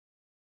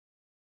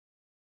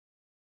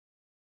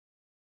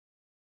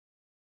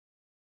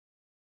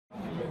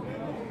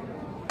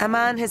A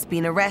man has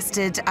been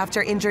arrested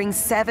after injuring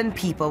 7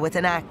 people with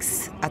an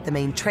axe at the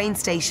main train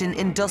station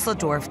in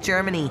Dusseldorf,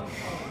 Germany.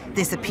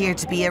 This appeared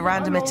to be a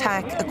random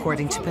attack,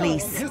 according to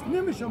police.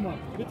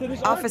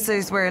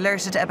 Officers were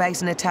alerted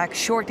about an attack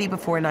shortly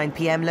before 9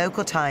 p.m.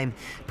 local time,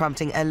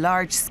 prompting a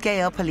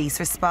large-scale police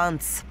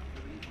response.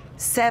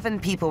 7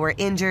 people were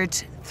injured,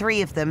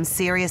 3 of them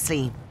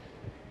seriously.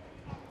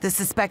 The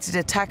suspected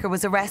attacker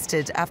was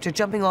arrested after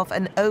jumping off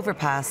an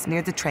overpass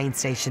near the train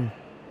station.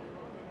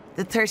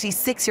 The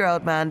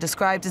 36-year-old man,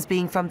 described as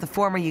being from the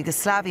former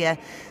Yugoslavia,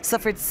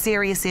 suffered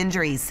serious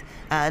injuries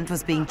and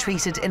was being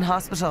treated in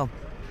hospital.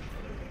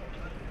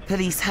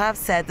 Police have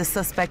said the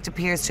suspect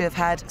appears to have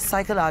had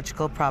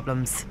psychological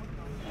problems.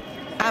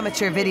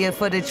 Amateur video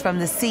footage from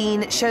the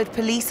scene showed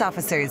police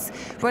officers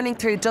running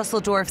through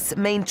Dusseldorf's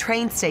main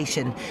train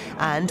station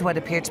and what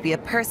appeared to be a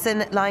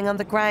person lying on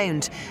the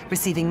ground,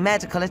 receiving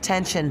medical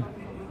attention.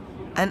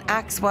 An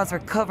axe was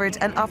recovered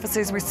and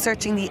officers were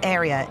searching the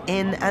area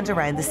in and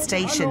around the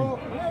station.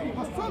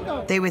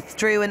 They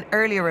withdrew an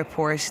earlier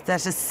report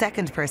that a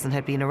second person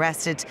had been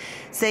arrested,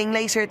 saying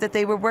later that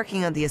they were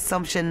working on the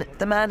assumption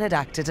the man had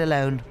acted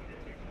alone.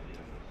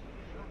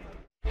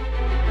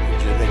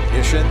 Engine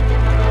ignition.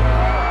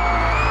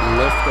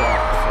 Lift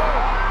off.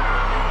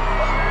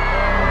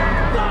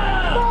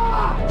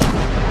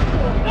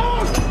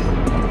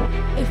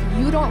 If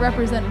you don't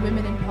represent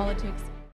women in politics,